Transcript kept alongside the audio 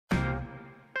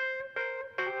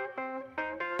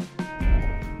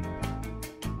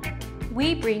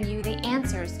we bring you the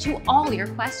answers to all your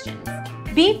questions.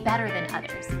 Be better than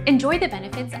others. Enjoy the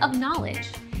benefits of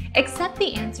knowledge. Accept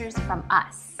the answers from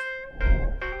us.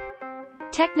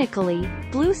 Technically,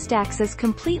 Bluestacks is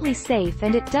completely safe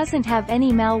and it doesn't have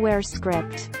any malware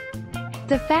script.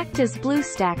 The fact is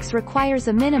Bluestacks requires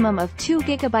a minimum of 2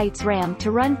 GB RAM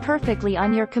to run perfectly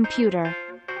on your computer.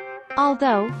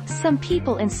 Although, some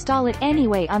people install it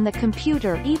anyway on the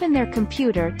computer, even their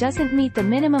computer doesn't meet the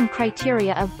minimum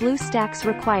criteria of Bluestacks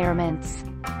requirements.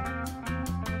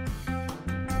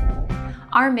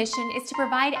 Our mission is to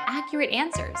provide accurate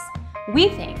answers. We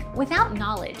think without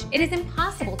knowledge, it is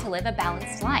impossible to live a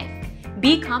balanced life.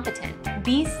 Be competent,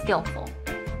 be skillful.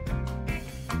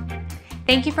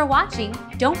 Thank you for watching.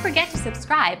 Don't forget to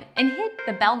subscribe and hit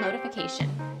the bell notification.